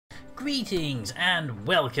Greetings and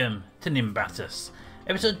welcome to Nimbatus.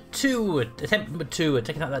 Episode 2, attempt number 2 at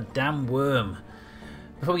taking out that damn worm.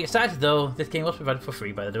 Before we get started though, this game was provided for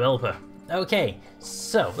free by the developer. Okay,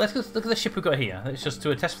 so let's look at the ship we've got here. Let's just do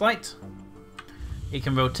a test flight. It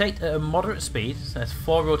can rotate at a moderate speed, so there's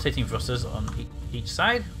 4 rotating thrusters on each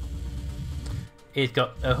side. It's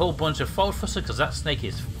got a whole bunch of forward thrusters because that snake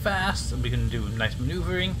is fast and we can do nice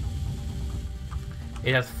manoeuvring.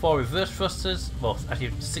 It has 4 reverse thrusters, well actually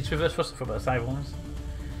 6 reverse thrusters for the side ones.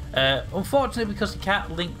 Unfortunately, because you can't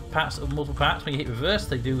link parts of multiple parts, when you hit reverse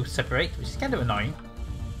they do separate, which is kind of annoying.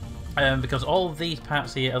 Because all of these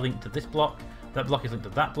parts here are linked to this block, that block is linked to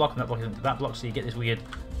that block, and that block is linked to that block, so you get this weird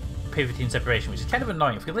pivoting separation, which is kind of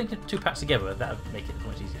annoying. If we link 2 parts together, that would make it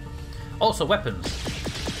much easier. Also, weapons.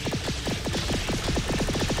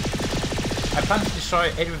 I plan to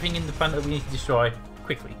destroy everything in the planet that we need to destroy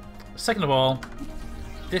quickly. Second of all,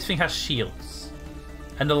 this thing has shields,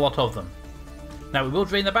 and a lot of them. Now we will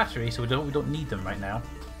drain the battery, so we don't need them right now,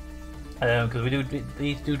 because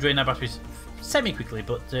these do drain our batteries semi-quickly.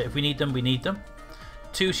 But if we need them, we need them.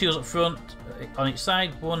 2 shields up front on each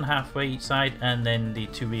side, 1 halfway each side, and then the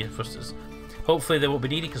 2 rear thrusters. Hopefully they won't be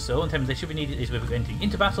needed, because the only time they should be needed is if we're entering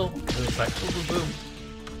into battle. So it's like boom, boom, boom,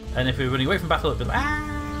 and if we're running away from battle, it'll be like ah.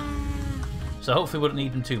 So hopefully we won't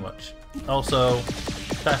need them too much. Also,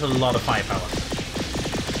 that's a lot of firepower.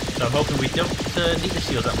 So I'm hoping we don't need the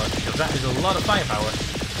shields that much, because that is a lot of firepower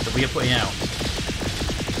that we are putting out.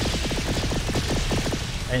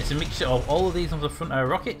 And it's a mixture of all of these on the front are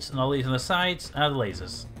rockets, and all these on the sides are the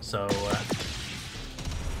lasers. So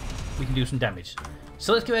we can do some damage.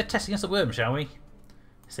 So let's give it a test against the worm, shall we?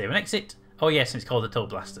 Save and exit. Oh yes, and it's called the Toad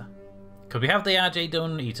Blaster. Because we have the RJ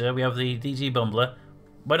Dome Eater, we have the DG Bumbler.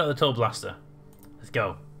 Why not the Toad Blaster? Let's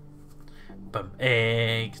go. Bum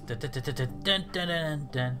eggs. Dun, dun, dun, dun, dun, dun,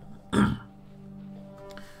 dun.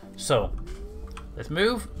 So let's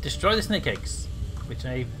move, destroy the snake eggs, which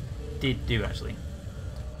I did do actually.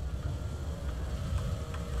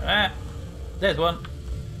 Ah, there's one.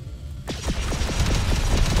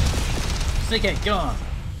 Snake egg gone.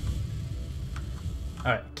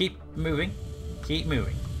 Alright, keep moving. Keep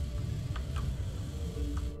moving.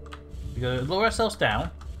 We gotta lower ourselves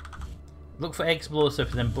down. Look for eggs below the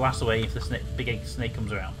surface, then blast away if the big egg snake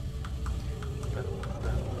comes around.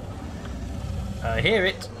 I hear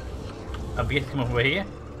it. I'll begin to come over here.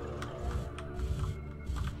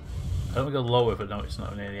 I don't want to go lower, but no, it's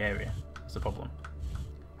not near the area. That's the problem.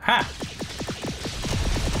 Ha!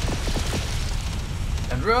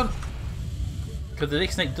 And run! Because the big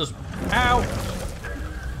snake does. Ow!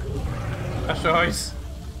 Asteroids.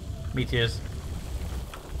 Meteors.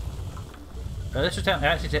 Let's just down. I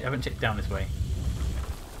actually haven't checked down this way.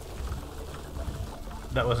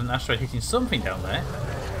 That was an asteroid hitting something down there.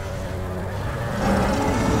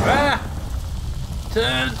 Ah!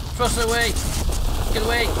 Turn! Thrust away! Get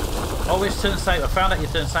away! Always turn sideways. I found out you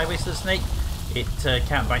turn sideways to the snake, it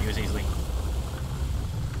can't bite you as easily.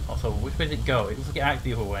 Also, which way did it go? It looks like it arced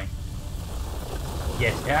the other way.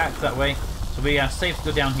 Yes, it arced that way. So we are safe to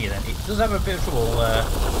go down here then. It does have a bit of trouble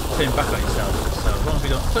turning back on itself. So as long as we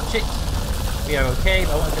don't touch it, we are okay,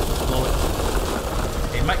 but I want to just blow it.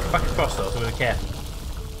 It might come back across though, so we're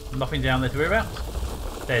careful. Nothing down there to worry about.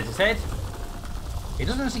 There's its head. It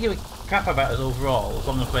doesn't actually give a crap about us overall, as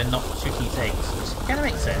long as we're not shooting its eggs, which kind of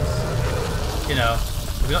makes sense. You know,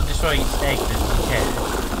 if we're not destroying its eggs, then it doesn't care.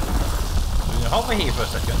 We're going to hover here for a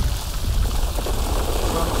second.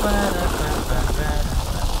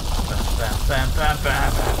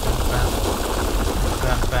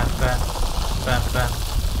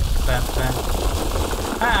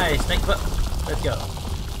 Hi, snake butt. Let's go.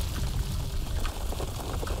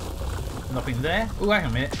 Nothing there. Oh, hang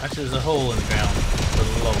on a minute. Actually, there's a hole in the ground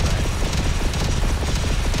below there.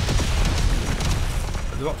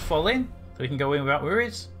 But the rocks fall in, so we can go in without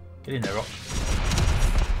worries. Get in there, rock.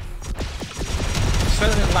 Straight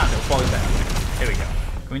let it land, it'll fall down. Here we go.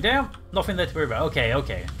 Coming down. Nothing there to worry about. Okay,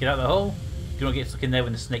 okay. Get out of the hole. You don't get stuck in there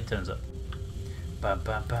when the snake turns up. Bam,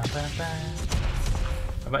 bam, bam, bam, bam.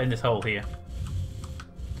 How about in this hole here?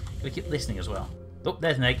 Gotta keep listening as well. Oh,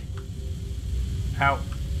 there's an egg. Ow.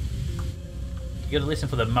 You gotta listen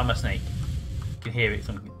for the mama snake. You can hear it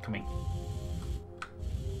coming.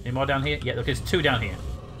 Any more down here? Yeah, look, there's 2 down here.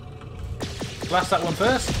 Blast that one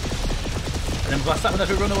first, and then blast that one as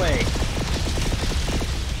we run away.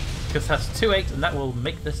 Because that's 2 eggs, and that will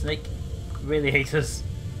make the snake really hate us.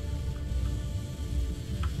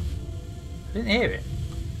 I didn't hear it.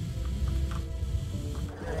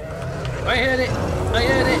 I heard it! I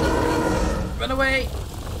heard it! Run away!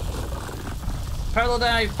 Parallel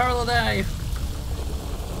dive! Parallel dive!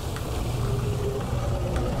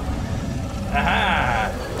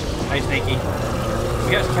 Hey, Snakey.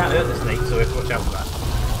 We actually can't hurt the snake, so we have to watch out for that.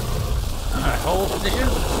 Alright, hold position.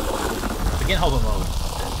 Begin hover mode.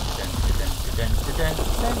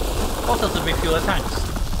 Also to refuel our tanks.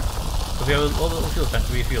 So we have all the little fuel tanks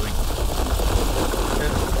refueling.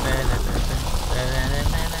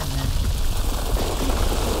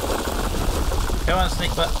 Come on,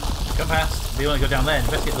 snake butt. Come past. We want to go down there and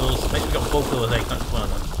investigate those. Make sure we got both of those eggs, not just one of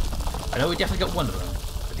them. I know we definitely got one of them,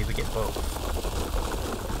 but did we get both?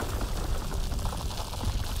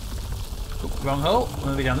 Oop, wrong hole. I'm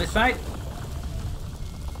going to be down this side.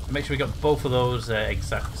 Make sure we got both of those egg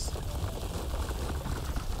sacs.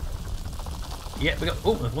 Yeah, we got.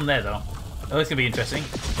 Oh, there's one there though. Oh, this is gonna be interesting.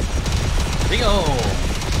 Bingo!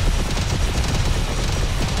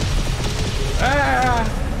 Ah!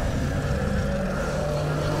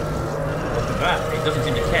 Look at that. It doesn't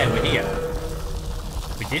seem to care we're here.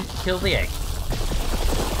 We didn't kill the egg.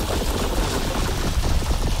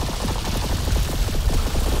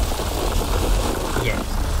 Yes.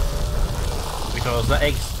 Because that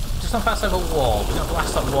egg's just on past of a wall. We're gonna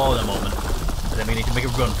blast that wall in a moment. And then we need to make a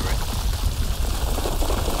run for it.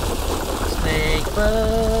 Snake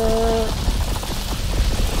butt.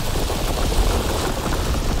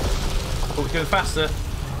 Oh, it's going faster.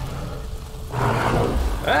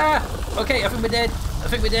 Ah! Okay, I think we're dead. I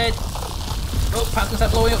think we're dead. Oh, Pat's gonna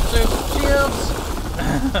start blowing up too. Shields!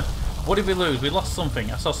 What did we lose? We lost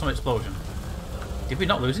something. I saw some explosion. Did we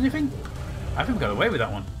not lose anything? I think we got away with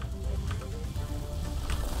that one.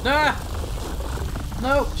 Ah!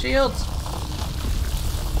 No! Shields!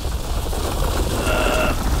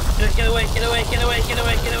 Get away, get away, get away, get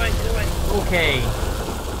away, get away, get away. Okay.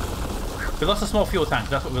 We lost a small fuel tank,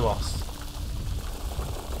 that's what we lost.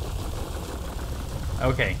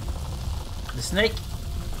 Okay. The snake,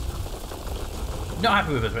 not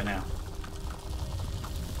happy with us right now.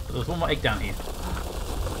 But there's one more egg down here.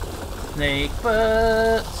 Snake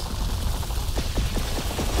butt.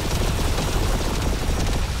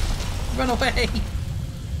 Run away.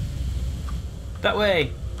 That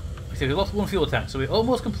way. So we lost one fuel tank, so we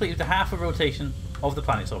almost completed the half a rotation of the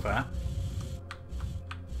planet so far.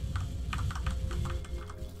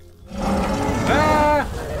 Ah!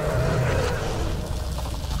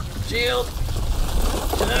 Shield!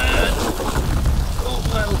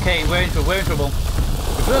 Oh, okay, we're in trouble.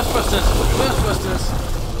 Reverse thrusters! Reverse thrusters!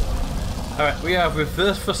 Alright, we are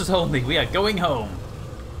reverse thrusters only. We are going home.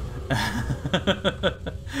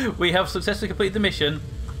 We have successfully completed the mission.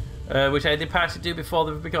 Which I did partially do before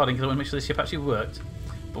the recording because I want to make sure the ship actually worked.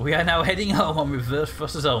 But we are now heading home on reverse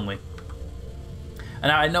thrusters only. And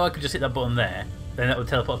I know I could just hit that button there, then that would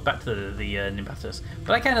teleport us back to the Nimbatus.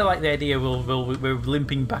 But I kind of like the idea we're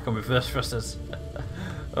limping back on reverse thrusters.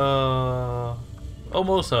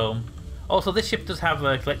 Almost home. Also, this ship does have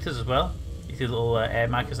collectors as well. You see the little air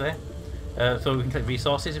markers there. So we can collect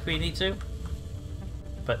resources if we need to.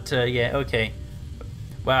 But yeah, okay.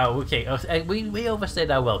 Wow, okay, we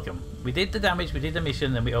overstayed our welcome. We did the damage, we did the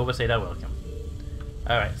mission, and we overstayed our welcome.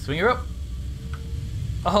 Alright, swing her up.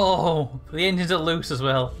 Oh, the engines are loose as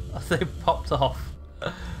well. They popped off.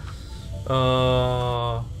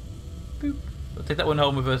 Oh. Boop. We'll take that one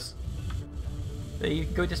home with us. There, you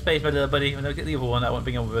can go to space, my little buddy, and I'll get the other one that won't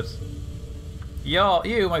bring home with us.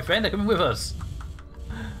 You, my friend, are coming with us.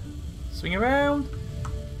 Swing around.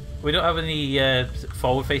 We don't have any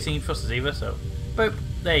forward-facing thrusters either, so boop.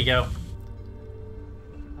 There you go.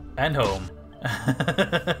 And home.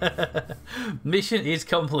 Mission is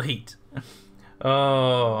complete.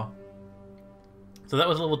 Oh. So that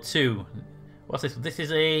was level 2. What's this? This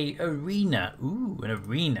is a arena. Ooh, an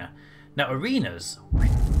arena. Now arenas,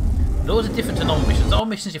 those are different to normal missions. Normal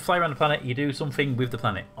missions, you fly around the planet, you do something with the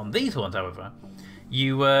planet. On these ones, however,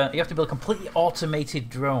 you have to build a completely automated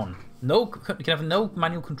drone. You can have no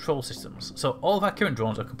manual control systems. So all of our current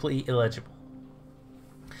drones are completely illegible.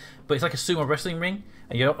 But it's like a sumo wrestling ring,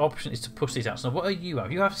 and your option is to push these out. So what do you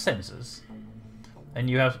have? You have sensors, and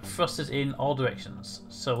you have thrusters in all directions.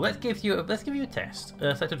 So let's give you a test.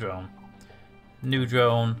 Select a drone, new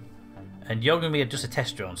drone, and you're going to be just a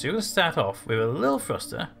test drone. So you're going to start off with a little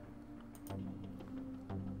thruster.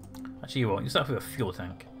 Actually, you won't. You start off with a fuel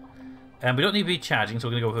tank, and we don't need to be charging, so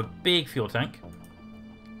we're going to go with a big fuel tank.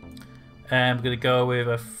 And we're going to go with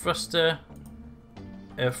a thruster,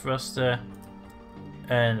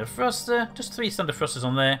 and a thruster, just 3 standard thrusters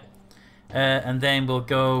on there, and then we'll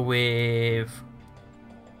go with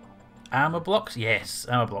armor blocks. Yes,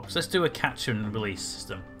 armor blocks. Let's do a catch and release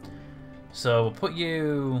system. So we'll put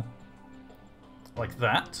you like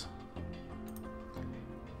that.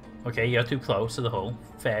 Okay, you're too close to the hull.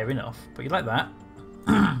 Fair enough. But you like that.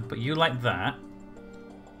 But you like that.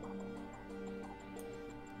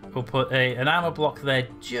 We'll put an armor block there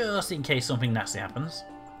just in case something nasty happens.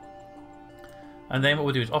 And then what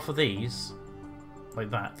we'll do is offer these, like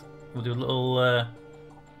that. We'll do a little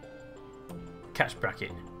catch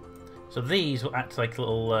bracket. So these will act like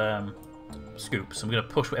little scoops. I'm going to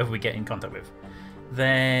push whatever we get in contact with.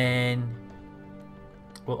 Then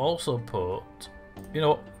we'll also put, you know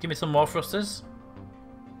what, give me some more thrusters.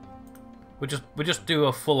 We'll just do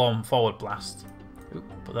a full-on forward blast. Oop,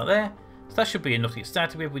 put that there. So that should be enough to get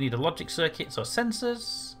started with. We need a logic circuit, so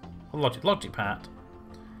sensors, a logic part.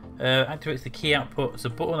 Activates the key output. It's a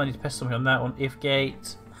button. I need to press something on that one. If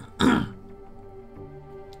gate.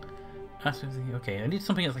 Okay, I need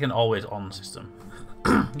something that's like an always-on system.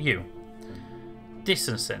 You.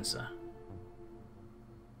 Distance sensor.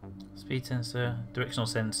 Speed sensor. Directional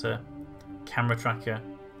sensor. Camera tracker.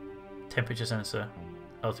 Temperature sensor.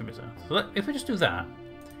 Altimeter. So if we just do that,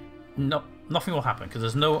 nothing will happen because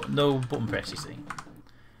there's no button press, you see.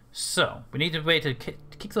 So we need a way to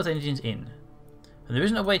kick those engines in, and there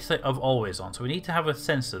isn't a way to say of always on. So we need to have a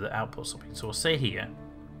sensor that outputs something. So we'll say here,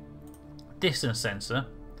 distance sensor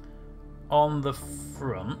on the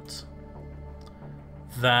front.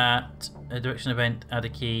 That a direction event, add a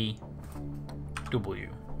key, W.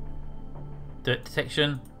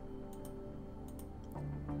 Detection.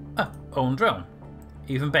 Own drone.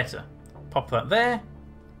 Even better. Pop that there.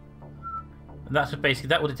 And that's basically,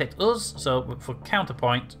 that will detect us. So for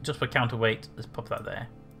counterpoint, just for counterweight, let's pop that there.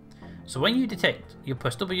 So when you detect, you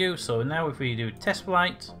press W. So now if we do test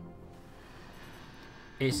flight,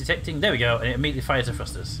 it's detecting, there we go, and it immediately fires the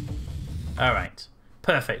thrusters. Alright.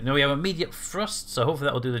 Perfect. Now we have immediate thrust, so hopefully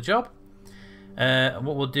that will do the job. And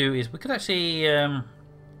what we'll do is we could actually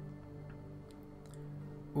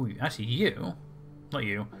actually you. Not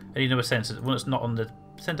you. I need another sensor. One that's not on the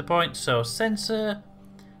center point. So sensor,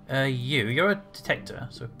 you're a detector.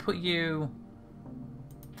 So put you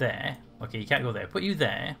there. Okay, you can't go there. Put you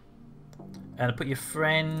there, and put your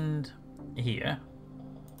friend here.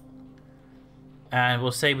 And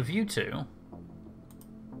we'll say with you two.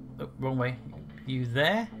 Oh, wrong way. You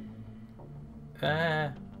there,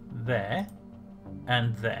 there,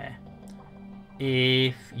 and there.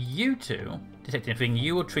 If you two detect anything,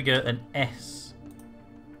 you will trigger an S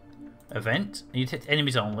event. You detect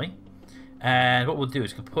enemies only. And what we'll do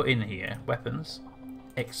is we'll put in here weapons,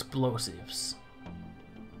 explosives.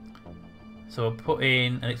 So we'll put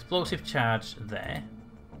in an explosive charge there.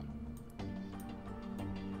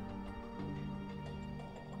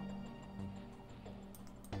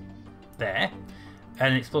 There.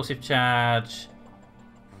 And an explosive charge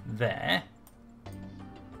there.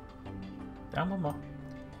 Down one more.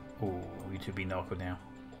 Oh, you two being awkward now.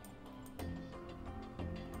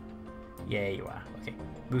 Yeah, you are. Okay.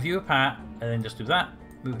 Move you apart, and then just do that.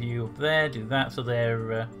 Move you up there, do that. So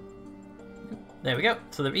they're... there we go.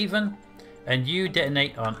 So they're even. And you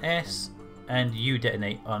detonate on S, and you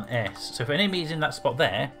detonate on S. So if an enemy is in that spot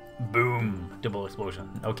there, boom, double explosion.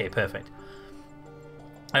 Okay, perfect.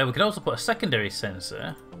 We can also put a secondary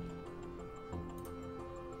sensor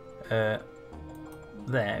there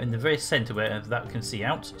in the very center where that can see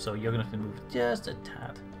out. So you're going to have to move just a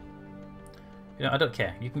tad. You know, I don't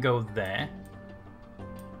care. You can go there.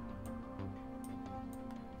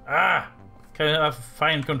 Ah! Can I have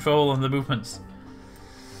fine control on the movements?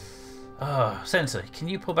 Oh, sensor. Can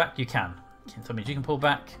you pull back? You can. So that means you can pull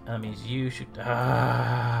back. And that means you should...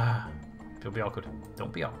 Ah! Don't be awkward.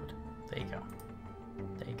 Don't be awkward. There you go.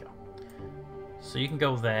 There you go. So you can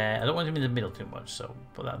go there. I don't want to be in the middle too much, so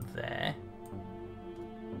put that there.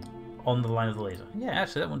 On the line of the laser. Yeah,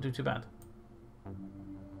 actually, that won't do too bad.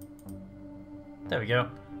 There we go.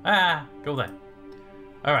 Ah! Go there.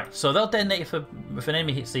 Alright, so they'll detonate if an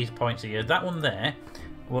enemy hits these points here. That one there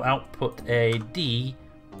will output a D,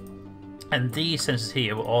 and these sensors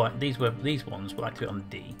here will all these ones will activate on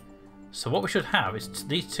D. So what we should have is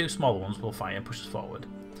these two smaller ones will fire and push us forward,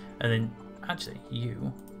 and then actually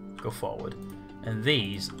you go forward, and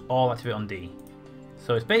these all activate on D.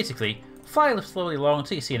 So it's basically fire slowly along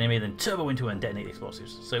until you see an enemy, then turbo into and detonate the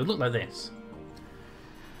explosives. So it would look like this.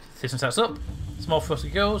 System starts up, small thruster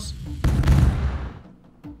goes.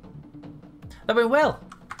 That went well.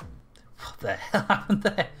 What the hell happened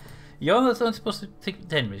there? You're not only supposed to take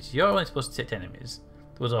enemies. You're only supposed to take enemies.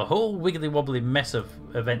 There was a whole wiggly wobbly mess of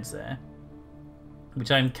events there,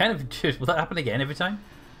 which I'm kind of curious. Will that happen again every time?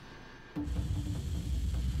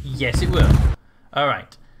 Yes, it will. All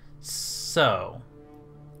right. So,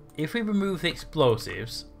 if we remove the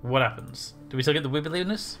explosives, what happens? Do we still get the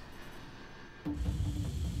wibbliness?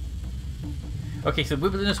 Okay, so the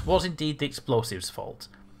wibbliness was indeed the explosives' fault.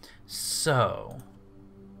 So,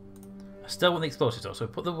 I still want the explosives though, so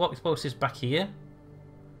put the explosives back here.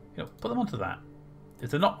 You know, put them onto that. If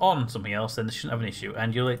they're not on something else, then they shouldn't have an issue.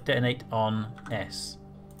 And you'll detonate on S.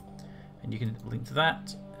 And you can link to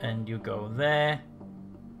that, and you go there,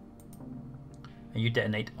 and you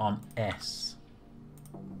detonate on S.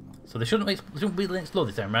 So they shouldn't wiggly explode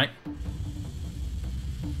this time, right?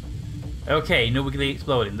 Okay, no wiggly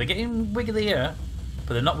exploding. They're getting wigglier,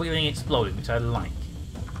 but they're not wiggling exploding, which I like.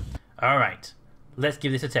 Alright, let's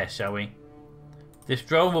give this a test, shall we? This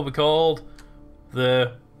drone will be called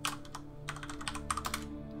the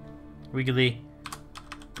Wiggly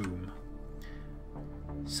Boom.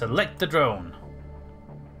 Select the drone.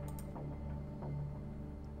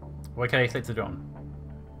 Why can't I select the drone?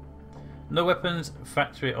 No weapons,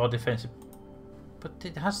 factory or defensive. But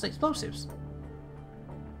it has explosives.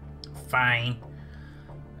 Fine.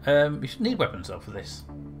 You should need weapons though for this.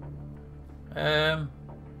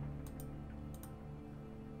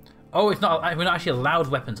 Oh, it's not. We're not actually allowed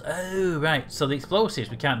weapons. Oh, right. So the explosives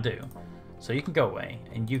we can't do. So you can go away,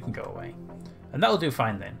 and you can go away, and that'll do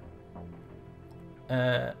fine then.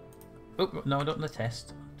 Oh no, don't the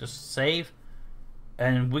test. Just save,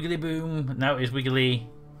 and wiggly boom. Now it is wiggly.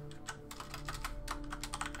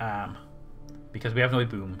 Because we have no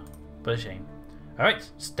boom. But a shame. All right,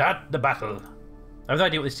 start the battle. I have no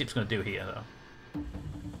idea what this ship's going to do here, though.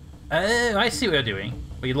 Oh, I see what you're doing.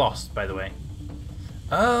 We lost, by the way.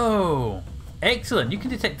 Oh, excellent. You can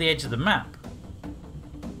detect the edge of the map.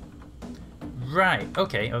 Right,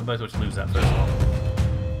 okay. I might as well just lose that first of all.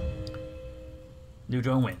 New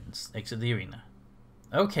drone wins. Exit the arena.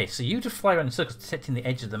 Okay, so you just fly around in circles detecting the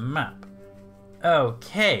edge of the map.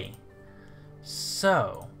 Okay.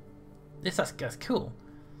 So, that's cool.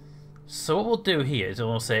 So what we'll do here is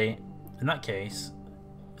we'll say, in that case,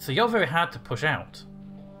 so you're very hard to push out.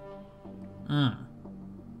 Can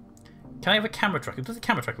I have a camera tracker? Does the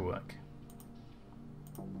camera tracker work?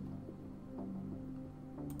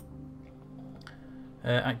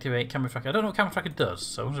 Activate camera tracker. I don't know what camera tracker does,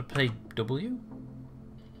 so I'm going to play W.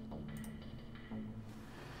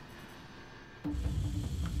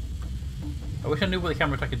 I wish I knew what the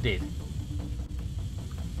camera tracker did.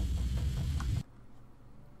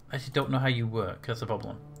 I actually don't know how you work, that's the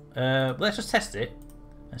problem. Let's just test it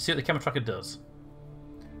and see what the camera tracker does.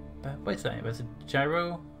 Wait a second, that's a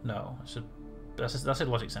gyro? No, that's a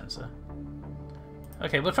logic sensor.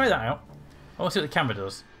 Okay, we'll try that out. I want to see what the camera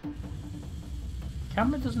does.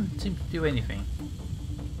 Camera doesn't seem to do anything.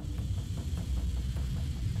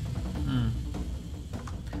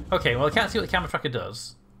 Okay, well I can't see what the camera tracker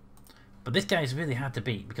does. But this guy is really hard to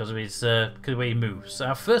beat because of his because of the way he moves. So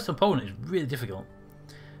our first opponent is really difficult.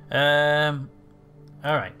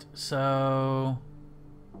 Alright, so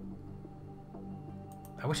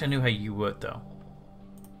I wish I knew how you work though.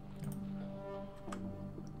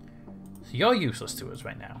 So you're useless to us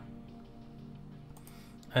right now.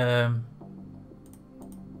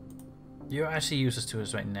 You're actually useless to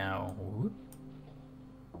us right now.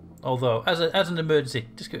 Although, as an emergency,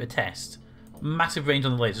 just give it a test. Massive range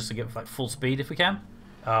on the laser just to get like full speed if we can.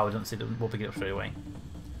 Oh, we don't see we'll pick it up straight away.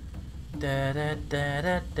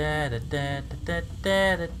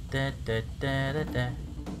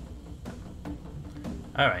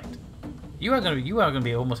 Alright. You are gonna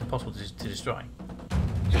be almost impossible to destroy.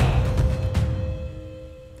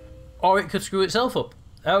 Or it could screw itself up.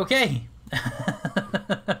 Okay.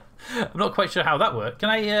 I'm not quite sure how that worked. Can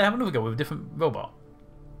I have another go with a different robot?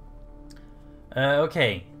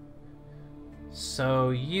 Okay.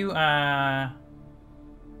 So you are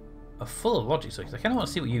full of logic circuits. I kind of want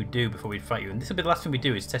to see what you do before we fight you. And this will be the last thing we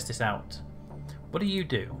do is test this out. What do you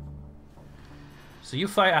do? So you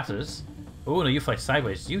fly at us. Oh no, you fly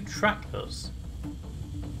sideways. You track us.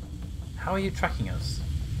 How are you tracking us?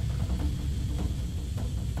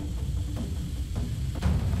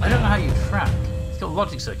 I don't know how you track. It's got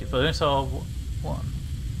logic circuits, but I only saw one.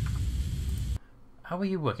 How are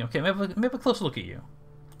you working? Okay, maybe have a closer look at you.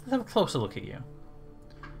 Let's have a closer look at you.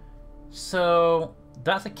 So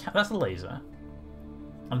that's a laser,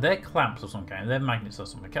 and they're clamps of some kind. They're magnets or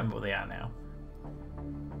something. I can't remember what they are now.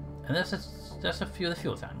 And that's a few of the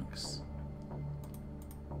fuel tanks.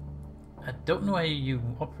 I don't know how you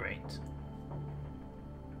operate.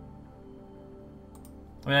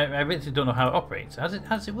 I mean, I really don't know how it operates. How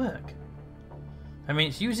does it work? I mean,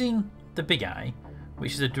 it's using the big eye,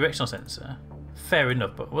 which is a directional sensor. Fair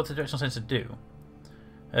enough, but what's the directional sensor do?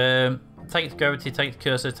 Target gravity, target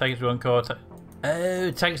cursor, target run core.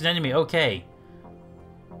 Oh, target's an enemy. Okay.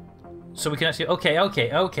 So we can actually.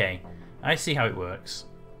 Okay. I see how it works.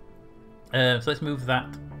 So let's move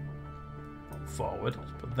that forward.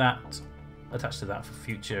 Let's put that attached to that for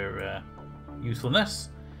future usefulness.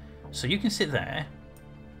 So you can sit there.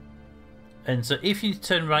 And so if you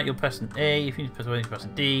turn right, you'll press an A. If you press right, you'll press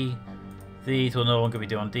an D. These will no longer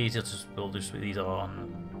be on D's. We'll just put these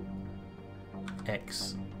on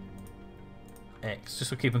X. X. Just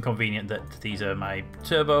to keep them convenient that these are my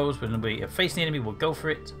turbos. When we are facing the enemy, we'll go for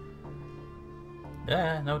it.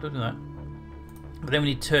 No, don't do that. But then we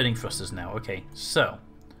need turning thrusters now. Okay, so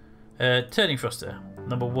turning thruster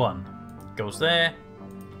number 1 goes there.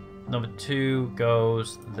 Number 2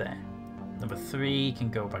 goes there. Number 3 can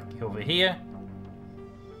go back over here.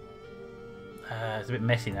 It's a bit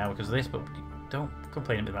messy now because of this, but don't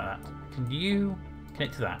complain a bit about that. Can you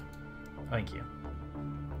connect to that? Thank you.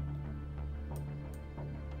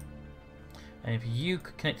 And if you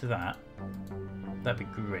could connect to that, that'd be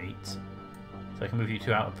great. So I can move you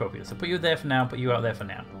two out appropriately. So put you there for now, put you out there for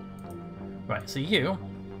now. Right, so you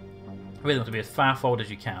really want to be as far forward as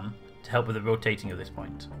you can to help with the rotating of this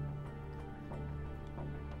point.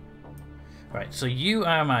 Right, so you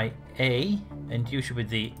are my A, and you should be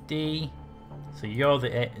the D. So you're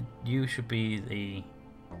the A, you should be the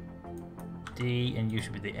D, and you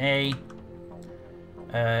should be the A.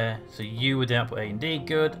 So you would output A and D,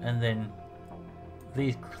 good, and then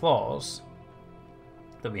these claws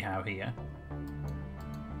that we have here,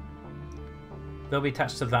 they'll be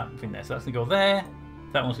attached to that thing there. So that's gonna go there.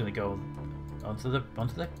 That one's gonna go onto the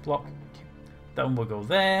block. That one will go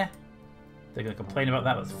there. They're gonna complain about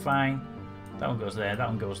that. That's fine. That one goes there. That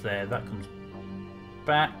one goes there. That comes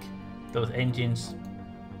back. Those engines,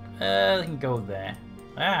 they can go there.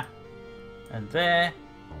 And there.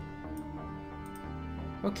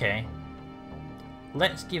 Okay.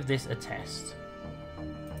 Let's give this a test.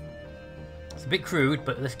 It's a bit crude,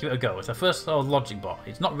 but let's give it a go. It's our first sort of logic bot.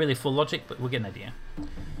 It's not really full logic, but we'll get an idea.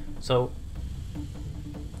 So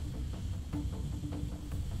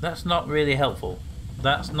that's not really helpful.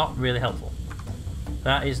 That's not really helpful.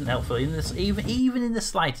 That isn't helpful in this, even in the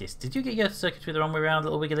slightest. Did you get your circuitry the wrong way around,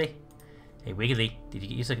 little Wiggly? Hey Wiggly, did you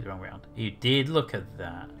get your circuit the wrong way around? You did. Look at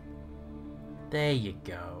that. There you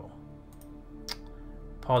go.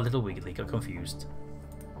 Poor little Wiggly got confused.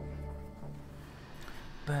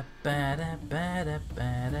 And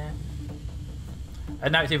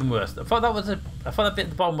now it's even worse. I thought that bit at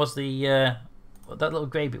the bottom was the that little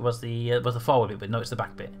grey bit was the forward bit, but no, it's the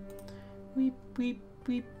back bit. Weep, weep,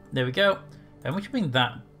 weep. There we go. And we should bring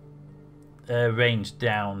that range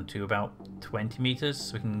down to about 20 meters,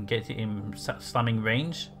 so we can get it in slamming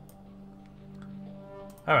range.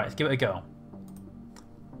 All right, let's give it a go.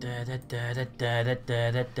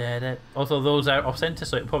 Also, those are off center,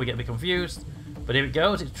 so it'll probably get a bit confused. But here it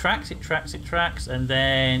goes. It tracks, and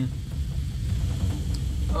then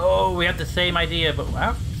oh, we had the same idea, but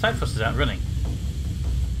our side thrusters aren't running.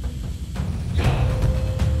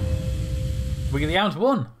 We get the arms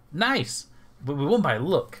won. Nice. But we won by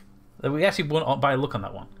luck. We actually won by luck on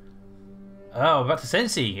that one. Oh, back to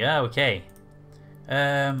Sensi. Yeah, okay.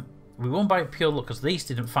 We won by pure luck because these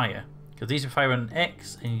didn't fire. Because these were firing on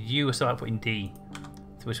X and you were still outputting D.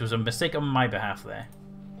 Which was a mistake on my behalf there.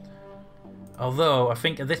 Although, I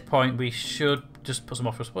think at this point we should just put some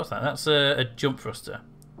off thrusters. What's that? That's a jump thruster.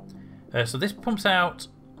 So this pumps out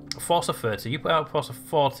a force of 30. You put out a force of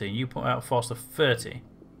 40. You put out a force of 30.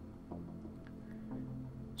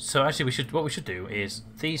 So actually, what we should do is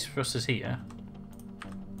these thrusters here,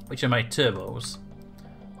 which are my turbos,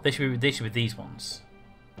 they should be these ones,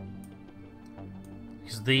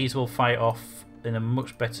 because these will fire off in a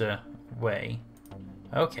much better way.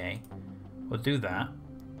 Okay, we'll do that.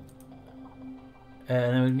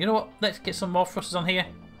 And then, you know what? Let's get some more thrusters on here.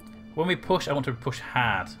 When we push, I want to push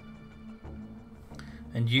hard,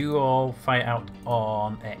 and you all fire out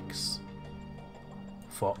on X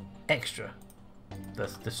for extra.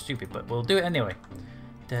 That's stupid, but we'll do it anyway.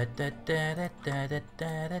 There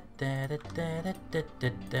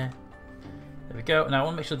we go. Now I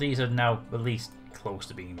want to make sure these are now at least close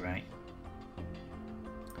to being right.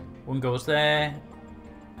 One goes there,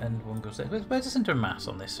 and one goes there. Where's the centre of mass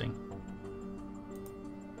on this thing?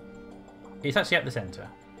 It's actually at the centre.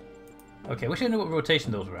 Okay, we should know what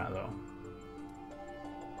rotation those were at, though.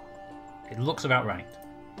 It looks about right.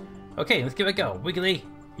 Okay, let's give it a go. Wiggly,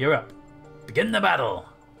 you're up. Begin the battle!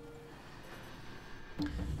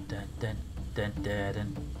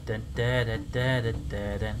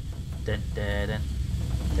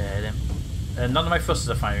 None of my thrusters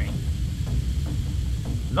are firing.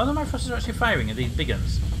 None of my thrusters are actually firing at these big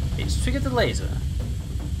guns. It's triggered the laser,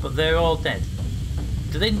 but they're all dead.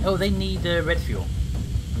 Do they? Oh, they need red fuel,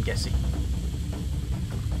 I'm guessing.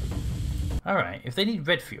 Alright, if they need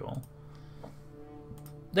red fuel,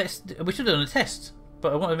 we should have done a test,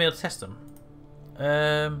 but I want to be able to test them.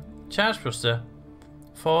 Charge thruster,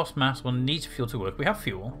 force mass, one needs fuel to work. We have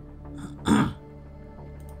fuel.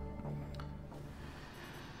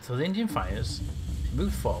 So the engine fires, it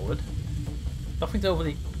moves forward. Nothing's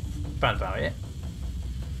overly bad about it,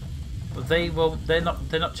 but they're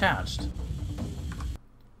not charged.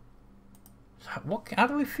 How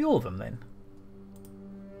do we fuel them then?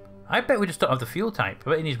 I bet we just don't have the fuel type.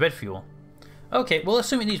 I bet it needs red fuel. Okay, we'll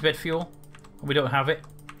assume it needs red fuel. We don't have it.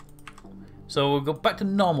 So we'll go back to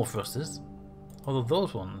normal thrusters. Although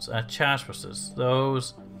those ones are charged thrusters.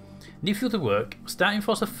 Those need fuel to work. Starting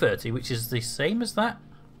force of 30, which is the same as that.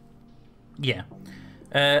 Yeah.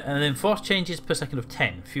 And then force changes per second of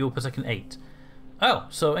 10. Fuel per second 8. Oh,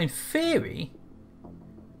 so in theory,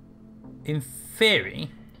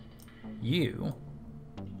 you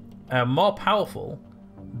are more powerful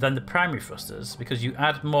than the primary thrusters because you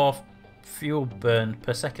add more fuel burn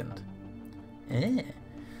per second.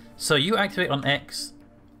 So you activate on X,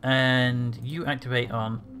 and you activate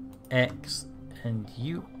on X, and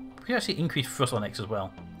you actually increase thrust on X as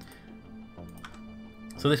well.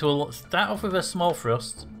 So this will start off with a small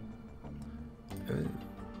thrust.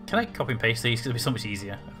 Can I copy and paste these? Because it'll be so much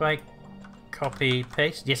easier. If I copy,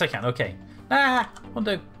 paste. Yes, I can. Okay.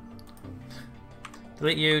 Undo.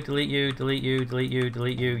 Delete you, delete you, delete you, delete you,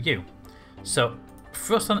 delete you, you. So,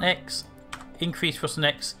 thrust on X, increase thrust on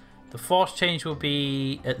X. The force change will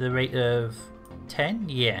be at the rate of 10?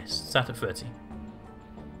 Yes, start at 30.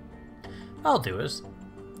 I'll do us.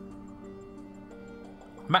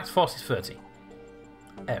 Max force is 30.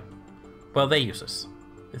 Oh. Well, they're useless.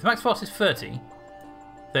 If the max force is 30,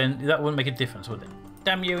 then that wouldn't make a difference, would it?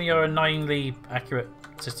 Damn you and your annoyingly accurate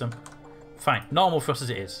system. Fine, normal thrust as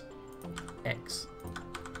it is. X.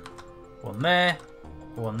 One there,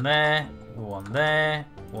 one there, one there,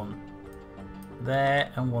 one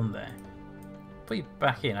there, and one there. Put you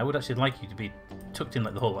back in. I would actually like you to be tucked in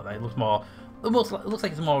like the hole like that. It looks more, it looks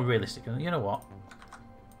like it's more realistic. And you know what?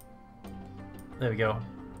 There we go.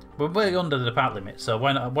 We're way under the part limit, so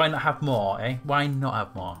why not have more, eh? Why not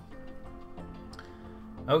have more?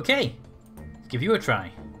 Okay, let's give you a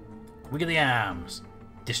try. Wiggle the arms.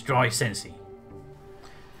 Destroy Sensi.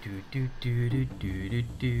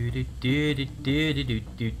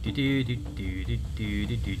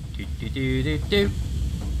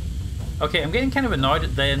 Okay, I'm getting kind of annoyed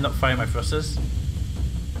that they're not firing my thrusters.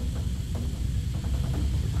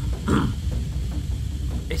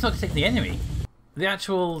 It's not detecting the enemy. The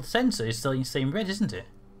actual sensor is still saying red, isn't it?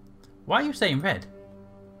 Why are you saying red?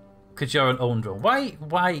 Because you're an own drone. Why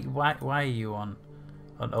are you on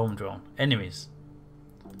own drone? Enemies.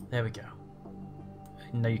 There we go.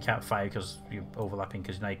 Now you can't fire because you're overlapping,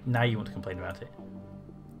 because now you want to complain about it.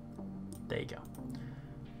 There you go.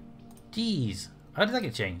 Jeez. How did that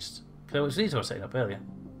get changed? Because these were setting up earlier.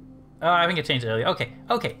 Oh, I think it changed earlier. Okay,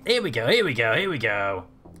 okay. Here we go, here we go, here we go.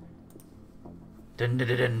 Dun, dun,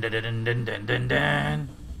 dun, dun, dun, dun, dun, dun, dun.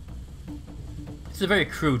 It's a very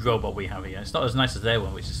crude robot we have here. It's not as nice as their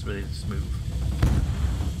one, which is really smooth.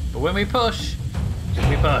 But when we push,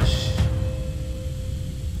 we push.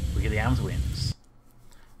 We get the arms wins.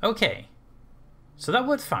 Okay. So that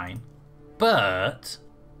worked fine. But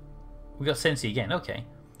we got Sensi again. Okay.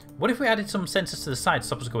 What if we added some sensors to the side to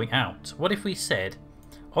stop us going out? What if we said,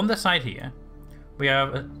 on the side here, we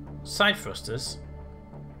have side thrusters.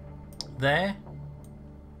 There.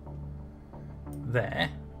 There.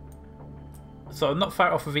 So not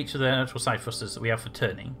far off of each of the actual side thrusters that we have for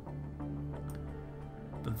turning.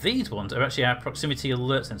 But these ones are actually our proximity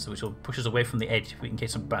alert sensor, which will push us away from the edge in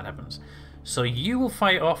case something bad happens. So you will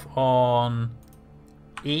fire off on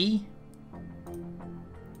E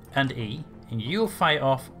and E, and you'll fire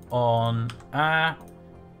off on R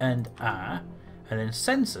and R, and then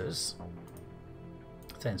sensors.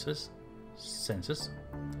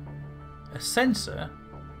 A sensor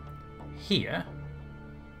here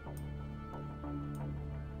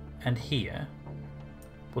and here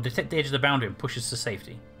will detect the edge of the boundary and push us to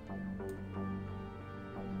safety.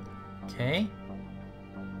 Okay.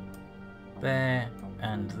 There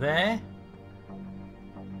and there.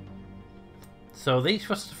 So these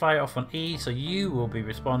thrusters fire off on E, so you will be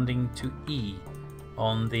responding to E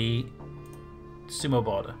on the sumo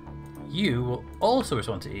border. You will also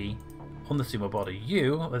respond to E on the sumo border.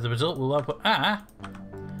 You, as a result, will output R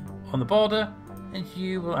on the border, and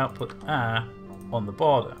you will output R on the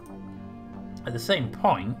border. At the same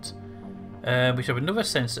point, we should have another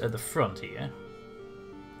sensor at the front here,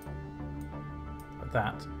 like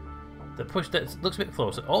that. That looks a bit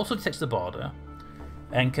closer. Also detects the border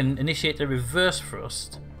and can initiate a reverse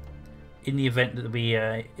thrust in the event that we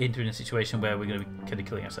enter in a situation where we're going to be kind of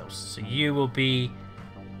killing ourselves. So you will be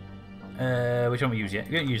which one we use yet?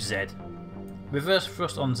 We don't use Z. Reverse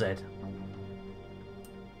thrust on Z.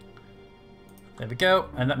 There we go,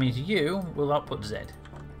 and that means you will output Z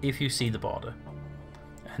if you see the border.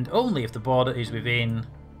 And only if the border is within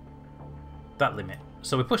that limit.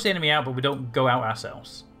 So we push the enemy out, but we don't go out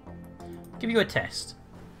ourselves. Give you a test.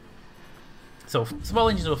 So small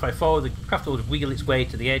engines will fire forward, the craft will wiggle its way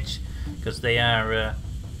to the edge, because they are,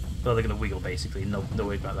 well, they're going to wiggle basically, no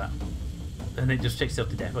worry about that. And it just checks itself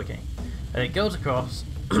to death, okay. And it goes across,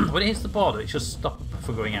 when it hits the border, it should stop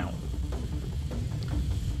from going out.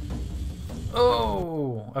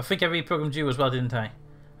 Oh, I think I reprogrammed you as well, didn't I?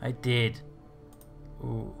 I did.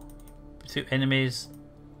 Ooh. 2 enemies.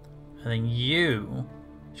 And then you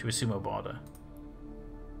should be sumo border.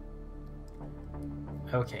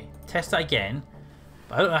 Okay, test that again.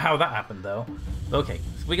 I don't know how that happened though. Okay,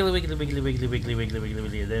 it's wiggly, wiggly, wiggly, wiggly, wiggly, wiggly, wiggly,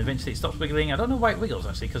 wiggly. Then eventually it stops wiggling. I don't know why it wiggles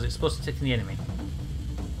actually, because it's supposed to detect the enemy.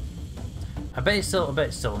 I bet it's still on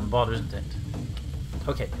the border, isn't it?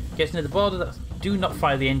 Okay, gets near the border. Do not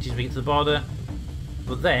fire the engines when we get to the border.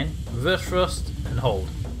 But then reverse thrust and hold.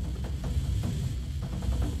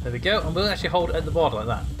 There we go, and we'll actually hold at the border like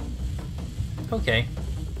that. Okay.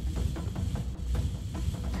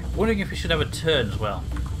 Wondering if we should have a turn as well.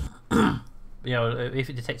 You know, if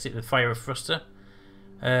it detects it with fire a thruster.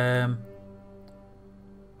 You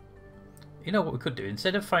know what we could do?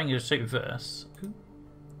 Instead of firing a straight reverse,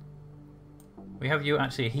 we have you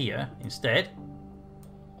actually here instead.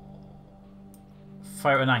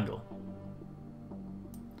 Fire at an angle.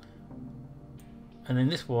 And then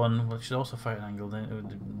this one, we should also fire at an angle. Then it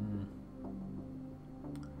would,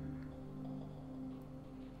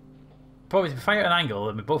 probably if we fire at an angle,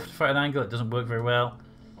 and we both fire at an angle, it doesn't work very well.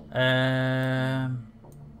 So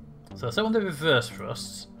I want the reverse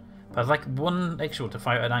thrusts, but I'd like one extra to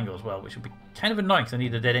fire at an angle as well, which would be kind of annoying because I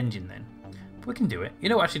need a dead engine then. But we can do it. You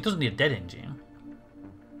know, actually, it doesn't need a dead engine.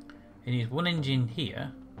 It needs one engine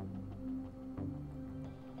here.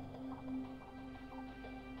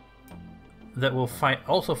 That will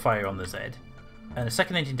also fire on the Z, and a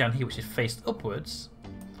second engine down here which is faced upwards,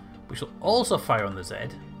 which will also fire on the Z.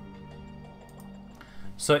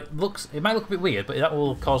 So it might look a bit weird, but that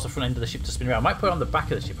will cause the front end of the ship to spin around. I might put it on the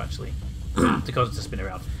back of the ship actually to cause it to spin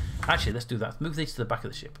around. Actually, let's do that. Move these to the back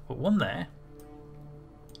of the ship. Put one there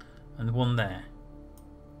and one there.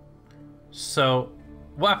 So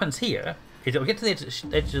what happens here is it'll get to the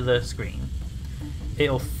edge of the screen.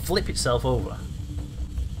 It'll flip itself over.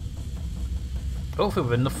 Hopefully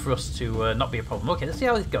with enough for us to not be a problem. Okay, let's see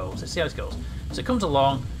how it goes. So it comes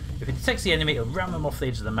along. If it detects the enemy, it'll ram them off the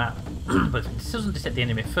edge of the map. But if it doesn't detect the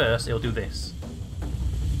enemy first, it'll do this.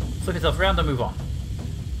 Flip itself around and move on.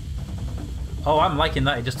 Oh, I'm liking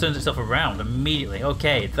that. It just turns itself around immediately.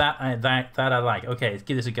 Okay, that I like. Okay, let's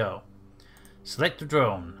give this a go. Select the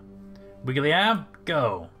drone. Wiggly arm,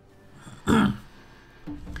 go. Boom,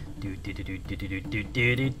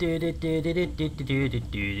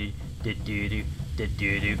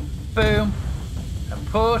 and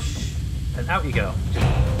push, and out you go,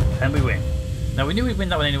 and we win. Now we knew we'd win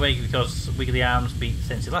that one anyway because Wiggly Arms beat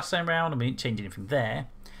Sensi last time round and we didn't change anything there.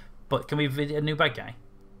 But can we visit a new bad guy?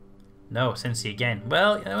 No, Sensi again.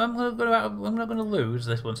 Well, you know, I'm not going to lose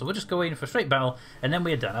this one, so we'll just go in for a straight battle and then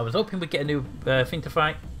we're done. I was hoping we'd get a new thing to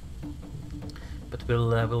fight, but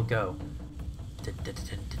we'll go.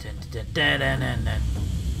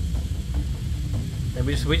 And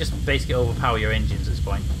we just basically overpower your engines at this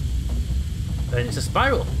point. And it's a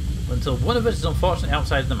spiral until one of us is unfortunately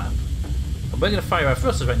outside the map. And we're going to fire our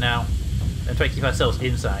thrusters right now and try to keep ourselves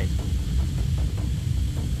inside.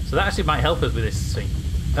 So that actually might help us with this thing.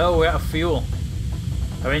 Oh, we're out of fuel.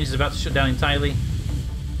 Our engine's about to shut down entirely.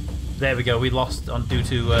 There we go. We lost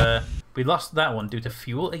we lost that one due to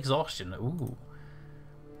fuel exhaustion. Ooh.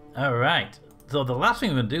 All right. So the last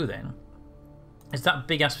thing we're going to do then is that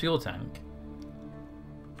big ass fuel tank.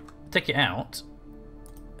 Take it out,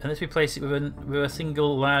 and let's replace it with a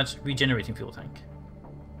single large regenerating fuel tank.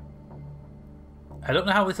 I don't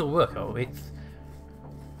know how this will work though.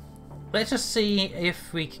 Let's just see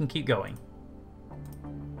if we can keep going.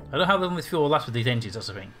 I don't know how long this fuel will last with these engines, that's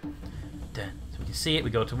the thing. So we can see it, we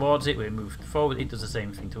go towards it, we move forward, it does the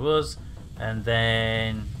same thing to us, and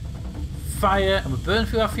then fire, and we burn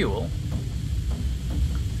through our fuel,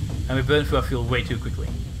 and we burn through our fuel way too quickly.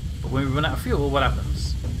 But when we run out of fuel, what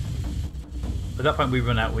happens? At that point we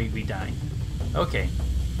run out, we die. Okay.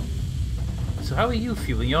 So how are you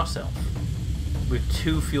fueling yourself? With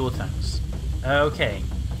 2 fuel tanks. Okay.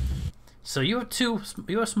 So you have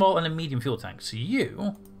a small and a medium fuel tank. So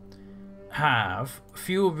you have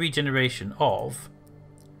fuel regeneration of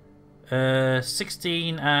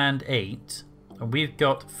 16 and 8. And we've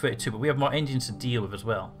got 32, but we have more engines to deal with as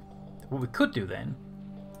well. What we could do then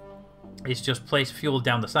is just place fuel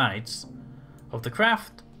down the sides of the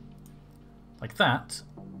craft, like that.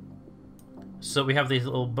 So we have these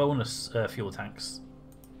little bonus fuel tanks.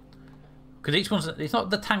 Because each one's, it's not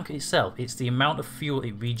the tank itself, it's the amount of fuel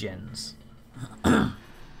it regens.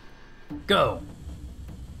 Go!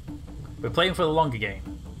 We're playing for the longer game.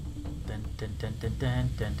 Dun, dun, dun, dun, dun,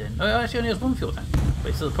 dun, dun. Oh, it actually only has one fuel tank. But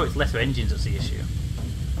it's still probably lesser engines that's the issue.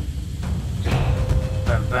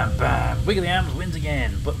 Bam, bam, bam. Wiggly Arms wins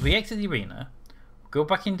again. But we exit the arena. Go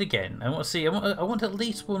back in again. I want to see. I want at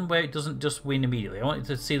least one where it doesn't just win immediately. I want it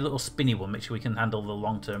to see a little spinny one. Make sure we can handle the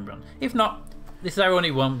long-term run. If not, this is our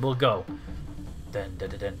only one. We'll go. Dun, dun,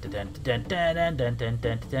 dun, dun, dun, dun, dun, dun, dun, dun,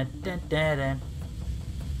 dun, dun, dun, dun.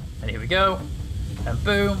 And here we go. And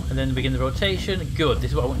boom. And then begin the rotation. Good.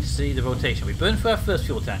 This is what I want to see. The rotation. We burn for our first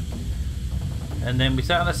fuel tank. And then we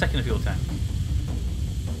start on our second fuel tank.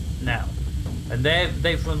 Now. And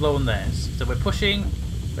they've run low on theirs. So we're pushing.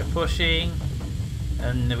 We're pushing.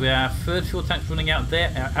 And we have third fuel tanks running out.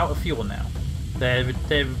 They're out of fuel now. They're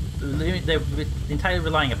entirely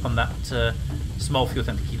relying upon that small fuel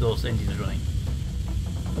tank to keep those engines running.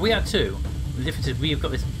 We are too. The difference is we've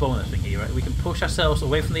got this bonus thing here, right? We can push ourselves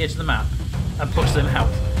away from the edge of the map and push them out.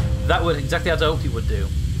 That was exactly as I hoped it would do.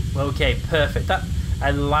 Okay, perfect. That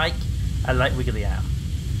I like Wiggly Arm.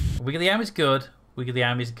 Wiggly Arm is good. Wiggly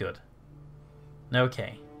Arm is good.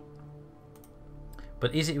 Okay.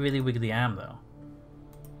 But is it really Wiggly Arm though?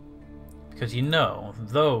 Because you know,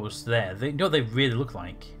 those there, you know what they really look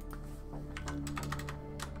like.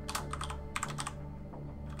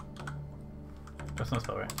 That's not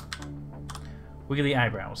spelled right. Wiggly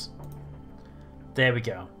eyebrows. There we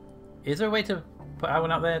go. Is there a way to put our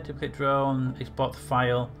one out there? Duplicate drone, export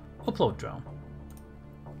file, upload drone.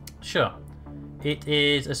 Sure. It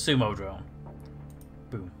is a sumo drone.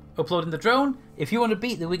 Boom. Uploading the drone. If you want to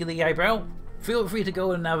beat the wiggly eyebrow, feel free to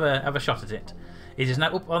go and have a shot at it. It is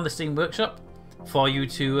now up on the Steam Workshop for you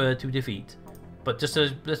to defeat. But just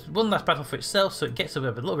one last battle for itself, so it gets a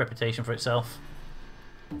little reputation for itself.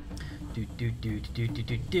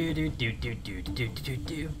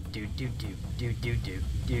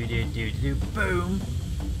 Boom.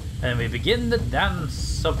 And we begin the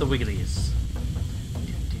dance of the Wigglies.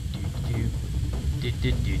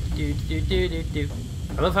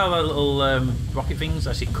 I love how the little rocket things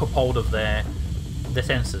actually cup hold of their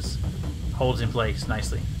sensors. Holds in place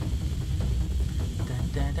nicely.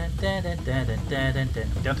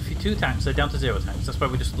 Down to 2 tanks, they're down to 0 tanks. That's why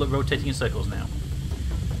we're just rotating in circles now.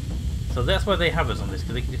 So that's why they have us on this,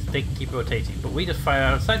 because they can keep rotating. But we just fire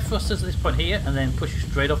our side thrusters at this point here and then push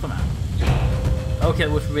straight off the map. Okay,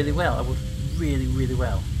 that worked really well. That worked really, really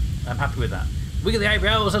well. I'm happy with that. Wiggly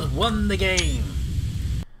Eyebrows has won the game.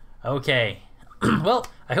 Okay. Well,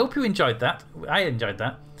 I hope you enjoyed that. I enjoyed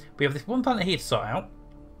that. We have this one planet here to sort out.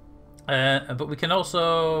 But we can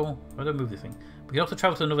also... Where do I move this thing? We can also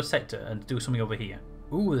travel to another sector and do something over here.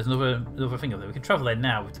 Ooh, there's another thing over there. We can travel there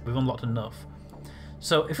now. We've unlocked enough.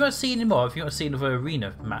 So if you want to see any more, if you want to see another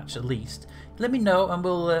arena match at least, let me know and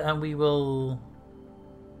we will...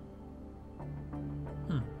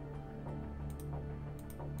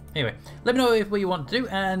 Anyway, let me know what you want to do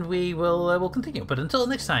and we'll continue. But until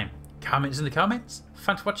next time, comments in the comments.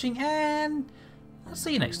 Thanks for watching and I'll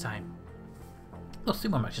see you next time. Those 2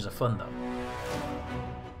 more matches are fun though.